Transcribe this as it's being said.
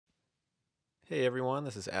Hey everyone,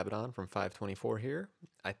 this is Abaddon from 524 here.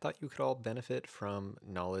 I thought you could all benefit from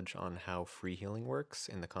knowledge on how free healing works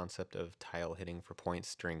and the concept of tile hitting for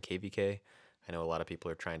points during KvK. I know a lot of people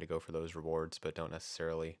are trying to go for those rewards but don't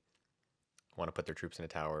necessarily want to put their troops in a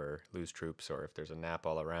tower or lose troops, or if there's a nap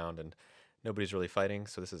all around and nobody's really fighting.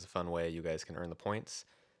 So this is a fun way you guys can earn the points,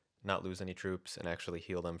 not lose any troops, and actually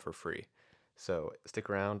heal them for free. So stick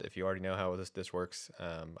around if you already know how this works.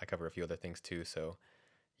 I cover a few other things too, so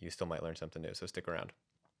you still might learn something new, so stick around.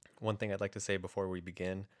 One thing I'd like to say before we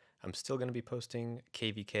begin, I'm still going to be posting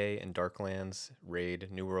KvK and Darklands, Raid,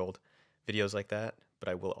 New World, videos like that, but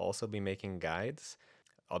I will also be making guides.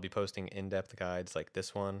 I'll be posting in-depth guides like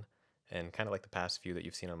this one, and kind of like the past few that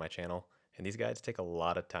you've seen on my channel. And these guides take a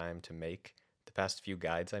lot of time to make. The past few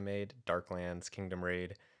guides I made, Darklands, Kingdom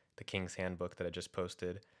Raid, the King's Handbook that I just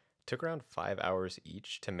posted, took around 5 hours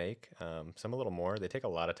each to make, some a little more. They take a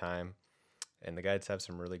lot of time. And the guides have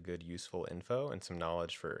some really good useful info and some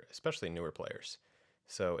knowledge for especially newer players.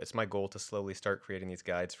 So it's my goal to slowly start creating these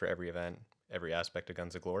guides for every event, every aspect of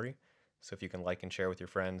Guns of Glory. So if you can like and share with your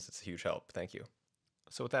friends, it's a huge help. Thank you.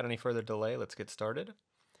 So without any further delay, let's get started.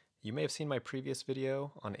 You may have seen my previous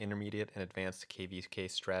video on intermediate and advanced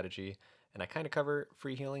KvK strategy, and I kind of cover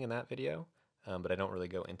free healing in that video, but I don't really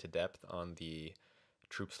go into depth on the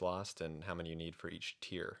troops lost and how many you need for each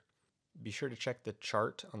tier. Be sure to check the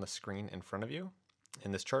chart on the screen in front of you.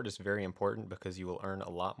 And this chart is very important because you will earn a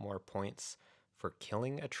lot more points for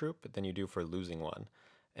killing a troop than you do for losing one.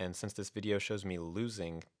 And since this video shows me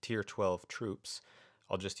losing tier 12 troops,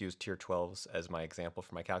 I'll just use tier 12s as my example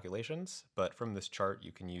for my calculations. But from this chart,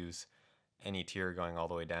 you can use any tier going all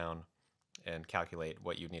the way down and calculate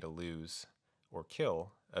what you need to lose or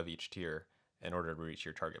kill of each tier in order to reach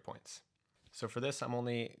your target points. So for this, I'm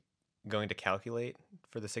only going to calculate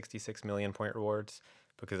for the 66 million point rewards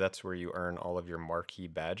because that's where you earn all of your marquee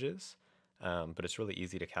badges. But it's really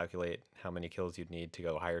easy to calculate how many kills you'd need to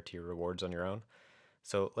go higher tier rewards on your own.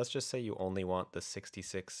 So let's just say you only want the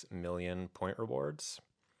 66 million point rewards.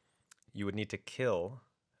 You would need to kill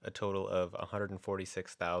a total of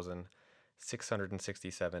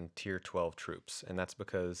 146,667 tier 12 troops. And that's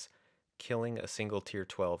because killing a single tier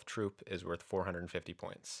 12 troop is worth 450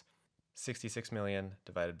 points. 66 million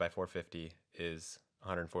divided by 450 is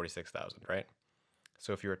 146,000, right?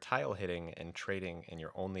 So if you're tile hitting and trading and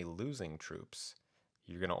you're only losing troops,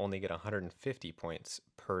 you're going to only get 150 points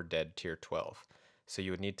per dead tier 12. So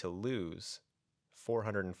you would need to lose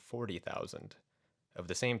 440,000 of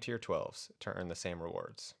the same tier 12s to earn the same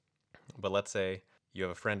rewards. But let's say you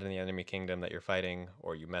have a friend in the enemy kingdom that you're fighting,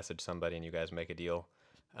 or you message somebody and you guys make a deal.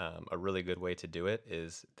 A really good way to do it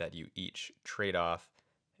is that you each trade off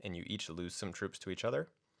and you each lose some troops to each other.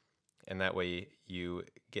 And that way you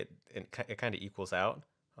get, it kind of equals out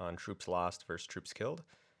on troops lost versus troops killed.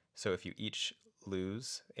 So if you each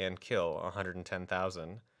lose and kill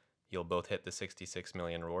 110,000, you'll both hit the 66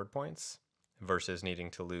 million reward points versus needing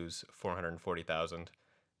to lose 440,000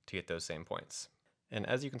 to get those same points. And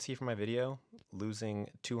as you can see from my video, losing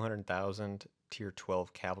 200,000 tier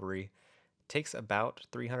 12 cavalry takes about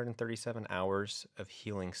 337 hours of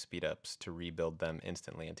healing speedups to rebuild them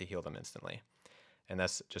instantly and to heal them instantly. And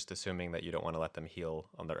that's just assuming that you don't want to let them heal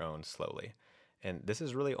on their own slowly. And this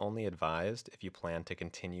is really only advised if you plan to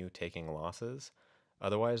continue taking losses.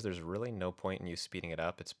 Otherwise, there's really no point in you speeding it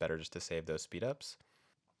up. It's better just to save those speedups.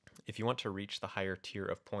 If you want to reach the higher tier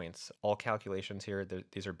of points, all calculations here,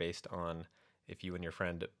 these are based on if you and your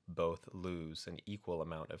friend both lose an equal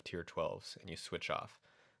amount of tier 12s and you switch off.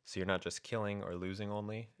 So you're not just killing or losing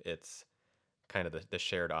only, it's kind of the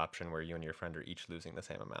shared option where you and your friend are each losing the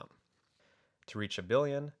same amount. To reach 1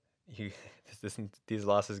 billion, these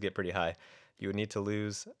losses get pretty high. You would need to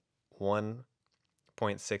lose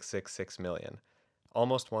 1.666 million,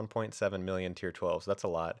 almost 1.7 million tier 12s. That's a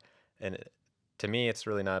lot. And to me, it's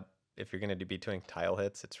really not, if you're going to be doing tile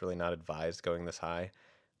hits, it's really not advised going this high.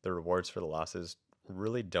 The rewards for the losses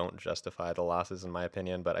really don't justify the losses in my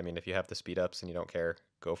opinion, but I mean, if you have the speed ups and you don't care,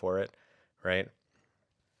 go for it, right?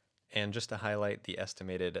 And just to highlight the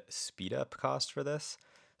estimated speed up cost for this,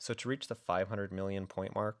 so to reach the 500 million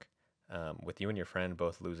point mark, with you and your friend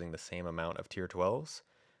both losing the same amount of tier 12s,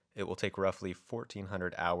 it will take roughly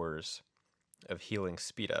 1,400 hours of healing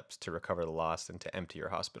speed ups to recover the loss and to empty your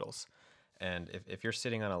hospitals. And if you're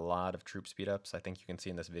sitting on a lot of troop speed ups, I think you can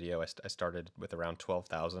see in this video, I started with around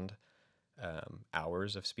 12,000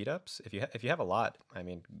 hours of speed ups. If you have a lot, I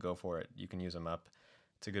mean, go for it. You can use them up.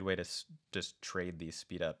 It's a good way to just trade these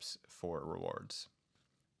speed ups for rewards.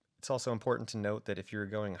 It's also important to note that if you're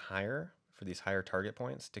going higher for these higher target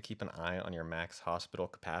points, to keep an eye on your max hospital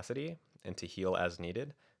capacity and to heal as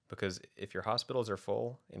needed, because if your hospitals are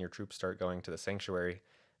full and your troops start going to the sanctuary,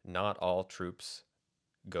 not all troops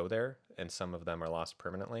go there, and some of them are lost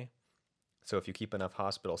permanently. So if you keep enough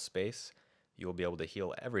hospital space, you will be able to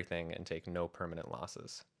heal everything and take no permanent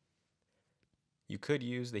losses. You could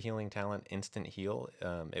use the healing talent Instant Heal.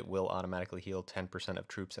 It will automatically heal 10% of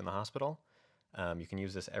troops in the hospital. You can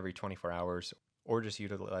use this every 24 hours, or just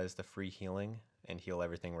utilize the free healing and heal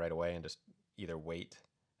everything right away and just either wait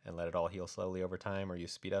and let it all heal slowly over time, or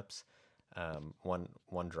use speed ups.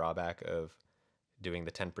 One drawback of doing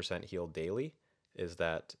the 10% heal daily is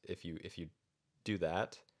that if you do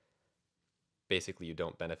that, basically you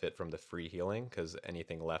don't benefit from the free healing, because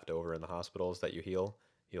anything left over in the hospitals that you heal,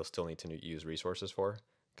 you'll still need to use resources for,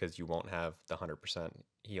 because you won't have the 100%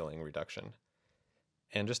 healing reduction.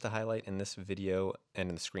 And just to highlight, in this video and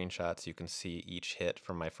in the screenshots, you can see each hit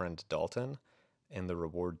from my friend Dalton and the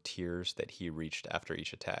reward tiers that he reached after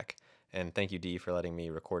each attack. And thank you, D, for letting me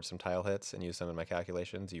record some tile hits and use them in my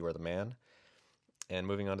calculations. You are the man. And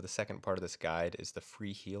moving on to the second part of this guide is the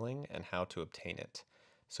free healing and how to obtain it.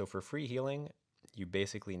 So for free healing, you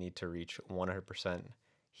basically need to reach 100%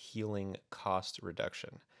 healing cost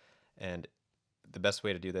reduction. And the best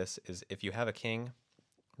way to do this is, if you have a king,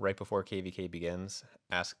 right before KvK begins,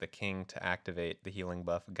 ask the king to activate the healing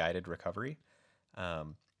buff Guided Recovery.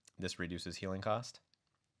 This reduces healing cost.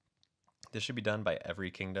 This should be done by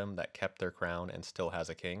every kingdom that kept their crown and still has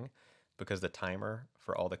a king, because the timer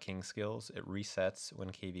for all the king skills, it resets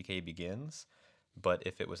when KvK begins, but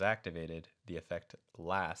if it was activated, the effect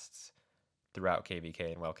lasts throughout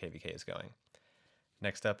KvK and while KvK is going.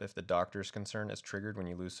 Next up, if the doctor's concern is triggered when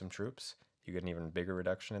you lose some troops, you get an even bigger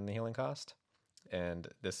reduction in the healing cost. And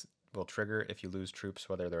this will trigger if you lose troops,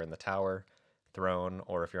 whether they're in the tower, throne,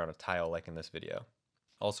 or if you're on a tile like in this video.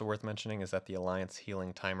 Also worth mentioning is that the Alliance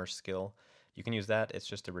Healing Timer skill, you can use that. It's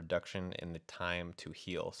just a reduction in the time to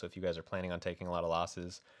heal. So if you guys are planning on taking a lot of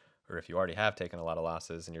losses, or if you already have taken a lot of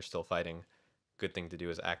losses and you're still fighting, good thing to do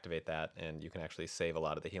is activate that, and you can actually save a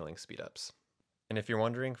lot of the healing speed ups. And if you're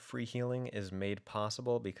wondering, free healing is made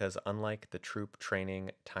possible because, unlike the troop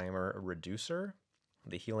training timer reducer,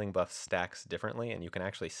 the healing buff stacks differently, and you can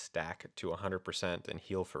actually stack to 100% and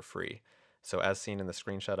heal for free. So as seen in the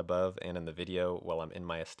screenshot above and in the video while I'm in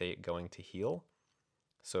my estate going to heal,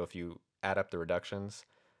 so if you add up the reductions,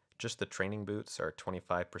 just the training boots are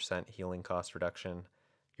 25% healing cost reduction,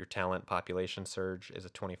 your talent population surge is a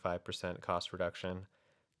 25% cost reduction,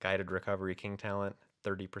 guided recovery king talent,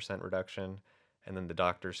 30% reduction, and then the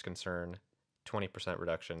doctor's concern, 20%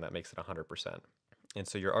 reduction. That makes it 100%. And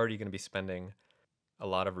so you're already going to be spending a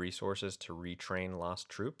lot of resources to retrain lost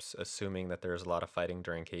troops, assuming that there's a lot of fighting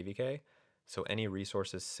during KvK. So any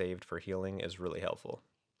resources saved for healing is really helpful.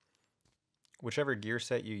 Whichever gear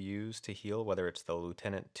set you use to heal, whether it's the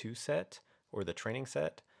Lieutenant 2 set or the training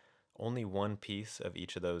set, only one piece of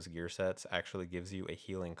each of those gear sets actually gives you a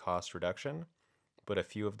healing cost reduction, but a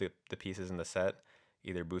few of the pieces in the set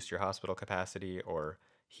either boost your hospital capacity or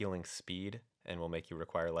healing speed and will make you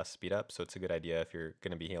require less speed up. So it's a good idea, if you're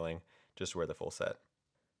going to be healing, just wear the full set.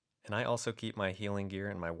 And I also keep my healing gear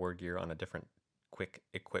and my war gear on a different quick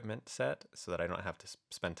equipment set so that I don't have to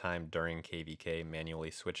spend time during KvK manually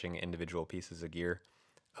switching individual pieces of gear.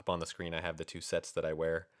 Up on the screen I have the two sets that I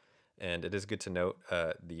wear. And it is good to note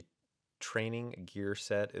the training gear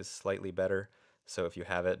set is slightly better. So if you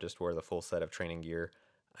have it, just wear the full set of training gear.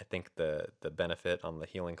 I think the benefit on the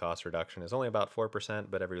healing cost reduction is only about 4%,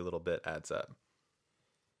 but every little bit adds up.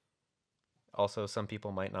 Also, some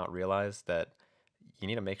people might not realize that you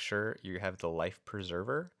need to make sure you have the life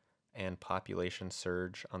preserver and population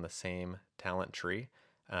surge on the same talent tree.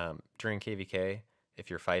 During KvK, if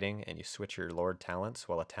you're fighting and you switch your Lord talents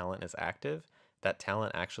while a talent is active, that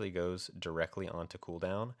talent actually goes directly onto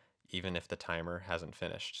cooldown, even if the timer hasn't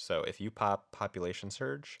finished. So if you pop population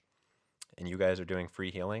surge and you guys are doing free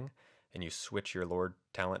healing and you switch your Lord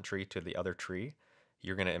talent tree to the other tree,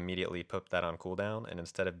 you're going to immediately put that on cooldown, and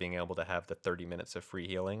instead of being able to have the 30 minutes of free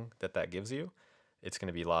healing that gives you, it's going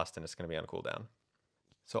to be lost and it's going to be on cooldown.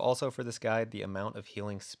 So also for this guide, the amount of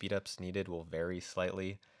healing speed ups needed will vary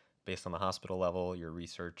slightly based on the hospital level, your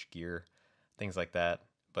research gear, things like that.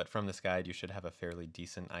 But from this guide, you should have a fairly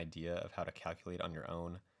decent idea of how to calculate on your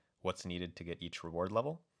own what's needed to get each reward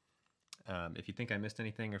level. If you think I missed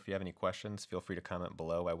anything, or if you have any questions, feel free to comment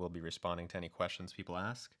below. I will be responding to any questions people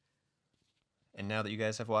ask. And now that you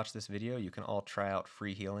guys have watched this video, you can all try out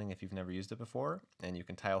free healing if you've never used it before, and you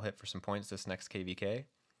can tile hit for some points this next KvK.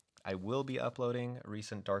 I will be uploading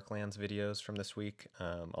recent Darklands videos from this week.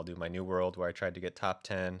 I'll do my new world where I tried to get top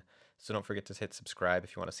 10, so don't forget to hit subscribe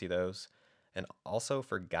if you want to see those. And also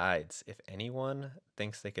for guides, if anyone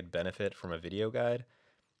thinks they could benefit from a video guide,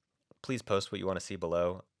 Please post what you want to see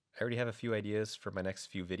below. I already have a few ideas for my next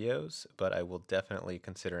few videos, but I will definitely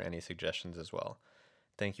consider any suggestions as well.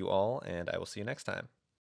 Thank you all, and I will see you next time.